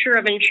a picture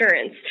of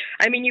insurance.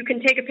 I mean, you can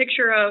take a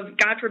picture of,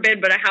 God forbid,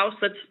 but a house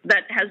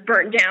that has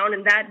burnt down,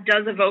 and that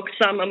does evoke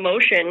some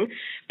emotion.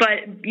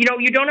 But you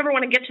don't ever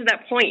want to get to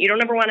that point. You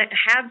don't ever want to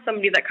have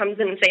somebody that comes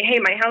in and say, "Hey,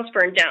 my house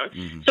burned down."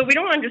 Mm-hmm. So we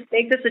don't want to just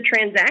make this a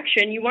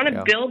transaction. You want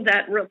to build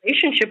that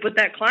relationship with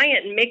that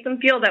client and make them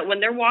feel that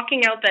when they're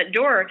walking out that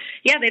door,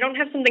 they don't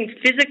have something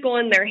physical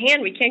in their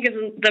hand. We can't give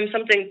them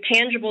something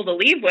tangible to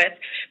leave with,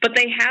 but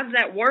they have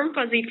that warm,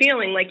 fuzzy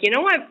feeling like,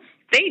 what?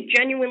 They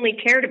genuinely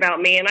cared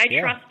about me, and I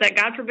trust that,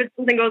 God forbid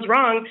something goes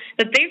wrong,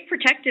 that they've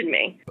protected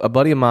me. A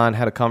buddy of mine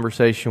had a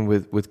conversation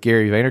with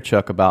Gary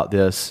Vaynerchuk about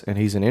this, and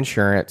he's in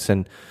insurance,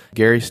 and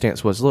Gary's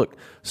stance was, look,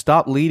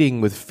 stop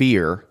leading with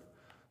fear.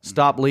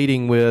 Stop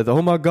leading with,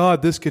 oh my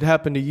God, this could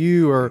happen to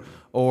you,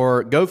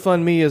 or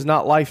GoFundMe is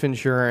not life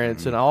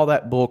insurance, and all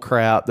that bull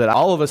crap that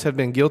all of us have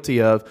been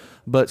guilty of,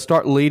 but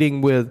start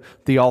leading with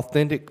the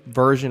authentic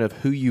version of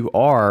who you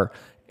are.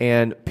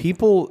 And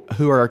people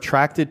who are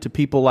attracted to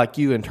people like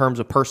you in terms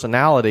of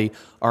personality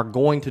are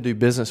going to do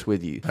business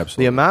with you.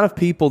 Absolutely. The amount of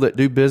people that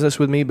do business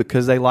with me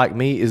because they like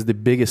me is the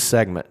biggest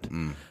segment.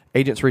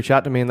 Agents reach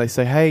out to me and they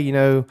say, hey,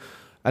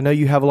 I know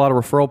you have a lot of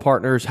referral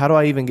partners. How do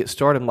I even get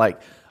started? I'm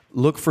like,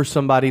 look for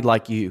somebody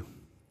like you.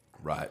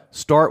 Right.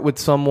 Start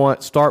with a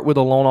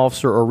loan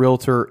officer or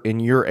realtor in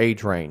your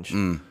age range.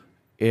 In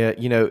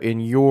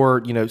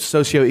your,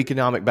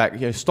 socioeconomic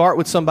background. Start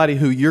with somebody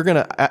who you're going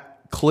to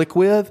click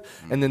with,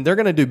 and then they're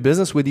going to do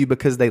business with you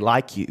because they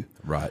like you.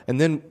 Right. And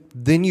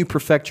then you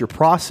perfect your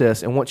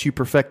process, and once you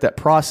perfect that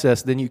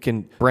process, then you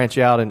can branch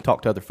out and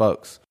talk to other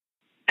folks.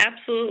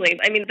 Absolutely.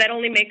 I mean, that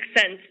only makes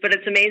sense, but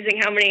it's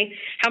amazing how many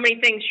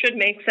things should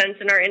make sense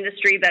in our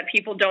industry that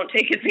people don't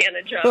take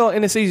advantage of. Well,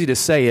 and it's easy to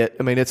say it.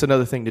 I mean, it's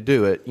another thing to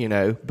do it,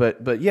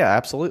 but yeah,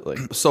 absolutely.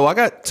 So I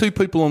got two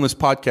people on this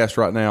podcast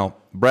right now,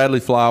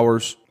 Bradley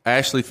Flowers,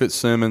 Ashley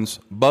Fitzsimmons.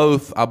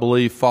 Both, I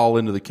believe, fall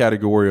into the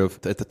category of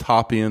at the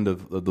top end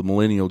of the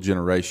millennial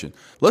generation.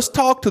 Let's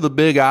talk to the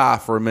Big I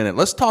for a minute.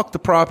 Let's talk to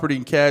Property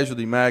and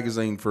Casualty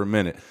Magazine for a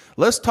minute.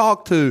 Let's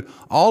talk to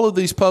all of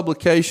these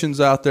publications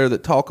out there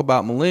that talk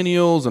about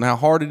millennials and how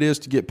hard it is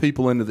to get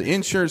people into the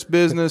insurance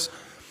business.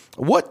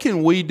 What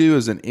can we do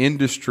as an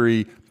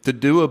industry to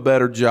do a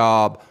better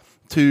job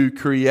to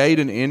create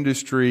an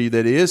industry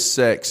that is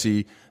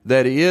sexy,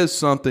 that is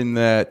something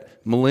that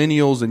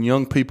millennials and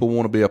young people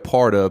want to be a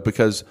part of?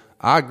 Because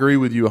I agree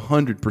with you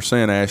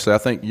 100%, Ashley. I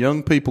think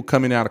young people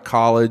coming out of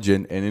college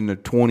and in their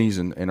 20s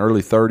and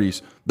early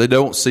 30s, they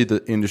don't see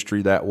the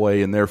industry that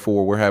way, and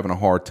therefore we're having a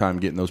hard time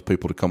getting those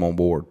people to come on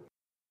board.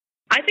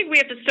 I think we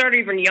have to start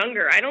even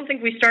younger. I don't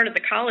think we start at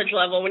the college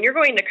level. When you're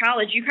going to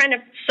college, you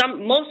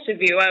most of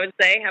you, I would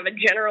say, have a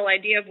general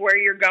idea of where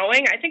you're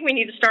going. I think we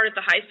need to start at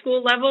the high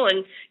school level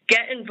and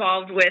get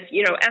involved with,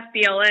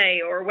 FBLA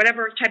or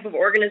whatever type of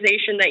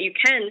organization that you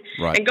can,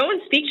 right, and go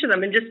and speak to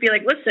them and just be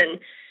like, listen,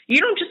 you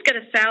don't just get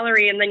a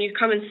salary and then you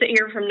come and sit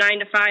here from 9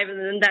 to 5 and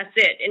then that's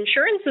it.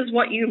 Insurance is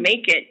what you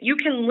make it. You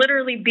can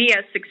literally be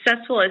as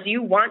successful as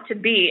you want to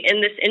be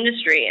in this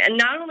industry. And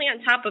not only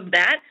on top of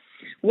that,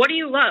 what do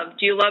you love?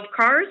 Do you love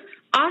cars?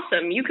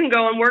 Awesome. You can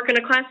go and work in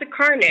a classic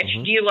car niche.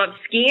 Mm-hmm. Do you love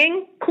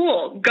skiing?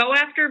 Cool. Go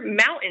after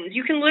mountains.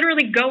 You can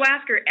literally go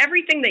after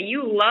everything that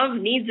you love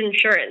needs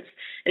insurance.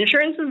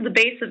 Insurance is the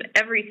base of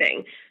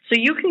everything. So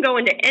you can go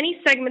into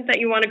any segment that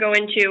you want to go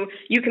into.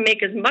 You can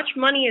make as much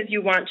money as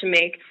you want to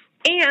make.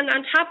 And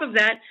on top of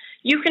that,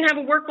 you can have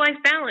a work-life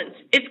balance.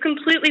 It's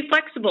completely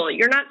flexible.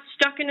 You're not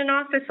stuck in an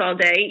office all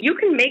day. You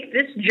can make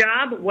this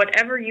job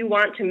whatever you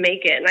want to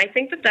make it. And I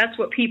think that that's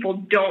what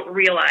people don't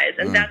realize.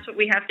 And that's what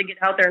we have to get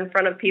out there in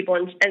front of people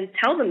and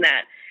tell them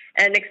that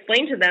and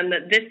explain to them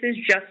that this is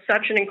just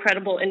such an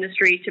incredible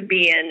industry to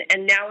be in.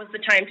 And now is the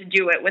time to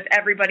do it with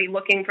everybody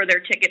looking for their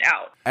ticket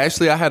out.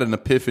 Ashley, I had an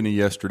epiphany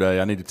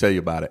yesterday. I need to tell you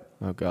about it.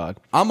 Oh, God.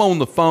 I'm on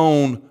the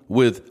phone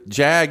with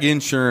Jag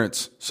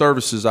Insurance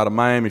Services out of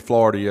Miami,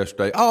 Florida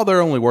yesterday. Oh, they're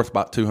only worth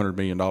about $200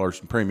 million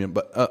in premium,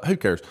 but who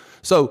cares?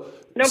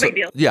 No big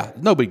deal. Yeah,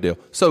 no big deal.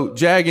 So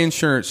Jag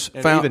Insurance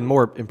found... Even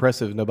more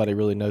impressive, nobody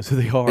really knows who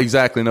they are.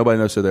 Exactly, nobody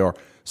knows who they are.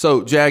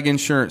 So Jag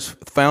Insurance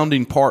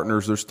founding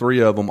partners, there's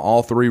 3 of them.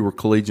 All 3 were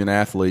collegiate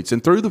athletes.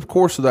 And through the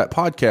course of that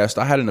podcast,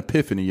 I had an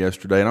epiphany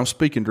yesterday, and I'm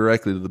speaking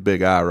directly to the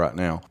Big I right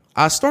now.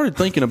 I started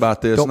thinking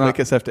about this. Don't make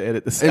us have to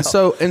edit this out.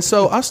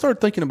 So I started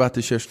thinking about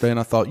this yesterday, and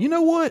I thought, you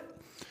know what?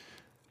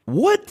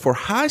 What for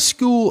high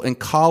school and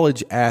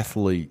college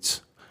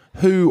athletes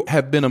who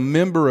have been a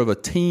member of a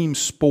team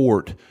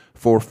sport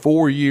for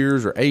 4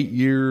 years or 8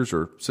 years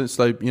or since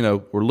they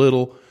were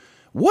little,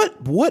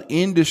 what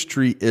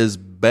industry is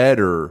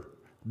better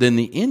than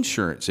the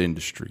insurance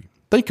industry?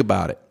 Think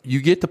about it.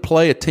 You get to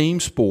play a team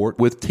sport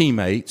with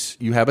teammates.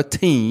 You have a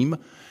team,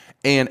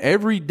 and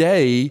every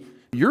day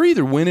you're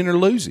either winning or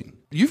losing.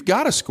 You've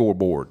got a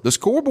scoreboard. The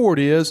scoreboard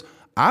is,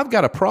 I've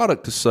got a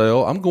product to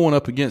sell. I'm going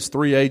up against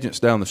 3 agents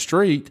down the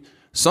street.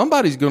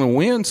 Somebody's going to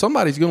win.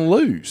 Somebody's going to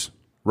lose.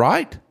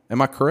 Right?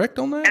 Am I correct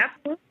on that?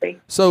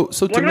 Absolutely. So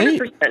to 100%.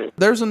 me,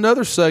 there's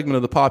another segment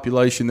of the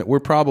population that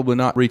we're probably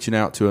not reaching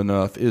out to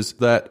enough, is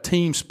that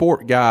team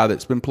sport guy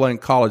that's been playing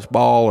college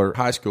ball or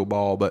high school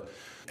ball. But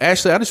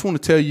Ashley, I just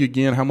want to tell you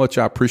again how much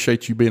I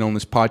appreciate you being on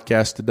this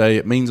podcast today.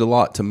 It means a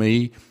lot to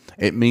me.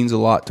 It means a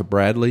lot to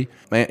Bradley.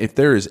 Man, if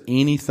there is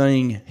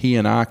anything he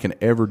and I can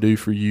ever do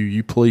for you,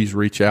 you please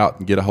reach out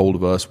and get a hold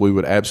of us. We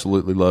would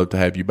absolutely love to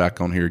have you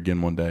back on here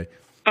again one day.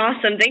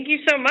 Awesome. Thank you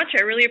so much.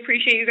 I really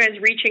appreciate you guys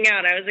reaching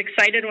out. I was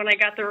excited when I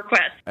got the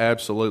request.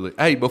 Absolutely.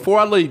 Hey, before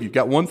I leave you,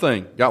 got one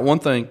thing. I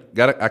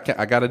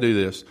got to do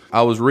this.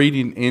 I was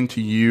reading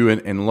into you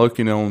and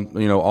looking on,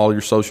 all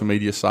your social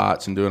media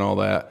sites and doing all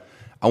that.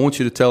 I want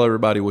you to tell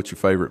everybody what your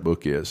favorite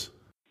book is.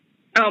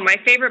 Oh, my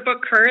favorite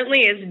book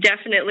currently is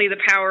definitely The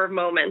Power of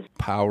Moments.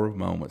 Power of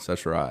Moments.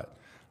 That's right.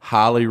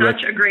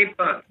 Such a great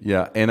book.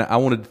 Yeah, and I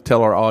wanted to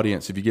tell our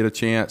audience, if you get a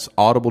chance,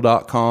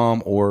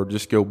 audible.com, or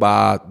just go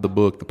buy the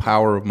book, The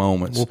Power of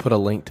Moments. We'll put a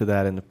link to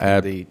that in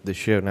the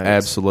show notes.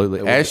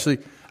 Absolutely. Ashley,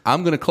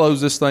 I'm going to close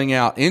this thing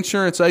out.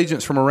 Insurance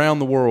agents from around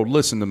the world,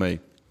 listen to me.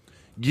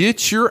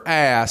 Get your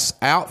ass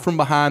out from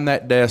behind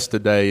that desk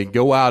today and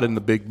go out in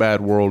the big bad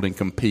world and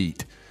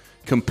compete.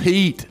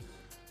 Compete.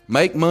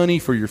 Make money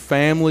for your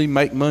family.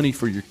 Make money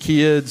for your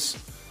kids.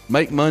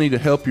 Make money to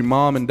help your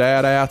mom and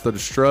dad out that are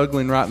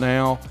struggling right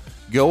now.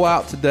 Go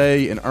out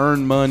today and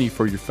earn money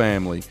for your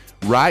family.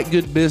 Write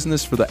good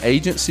business for the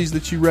agencies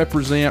that you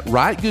represent.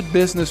 Write good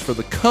business for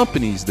the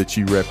companies that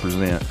you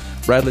represent.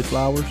 Bradley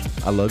Flowers,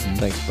 I love you.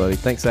 Thanks, buddy.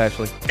 Thanks,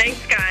 Ashley.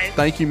 Thanks, guys.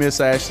 Thank you, Miss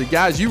Ashley.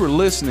 Guys, you were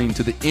listening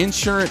to the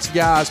Insurance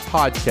Guys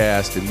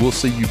podcast, and we'll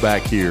see you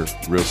back here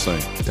real soon.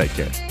 Take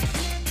care.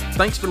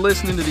 Thanks for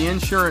listening to the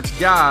Insurance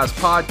Guys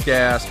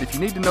podcast. If you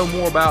need to know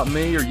more about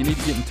me or you need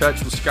to get in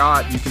touch with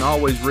Scott, you can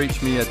always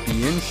reach me at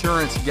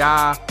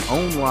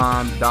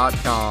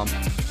theinsuranceguyonline.com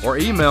or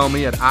email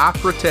me at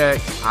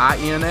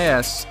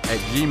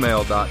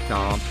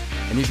iprotectins@gmail.com.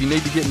 And if you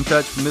need to get in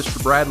touch with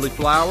Mr. Bradley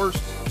Flowers,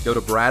 go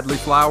to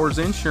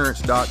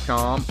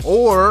bradleyflowersinsurance.com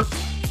or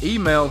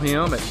email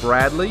him at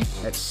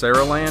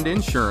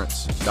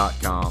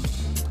bradley@saralandinsurance.com.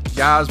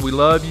 Guys, we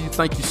love you.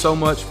 Thank you so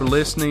much for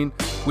listening.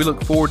 We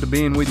look forward to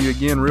being with you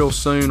again real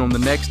soon on the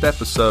next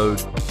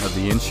episode of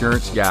The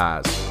Insurance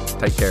Guys.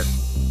 Take care.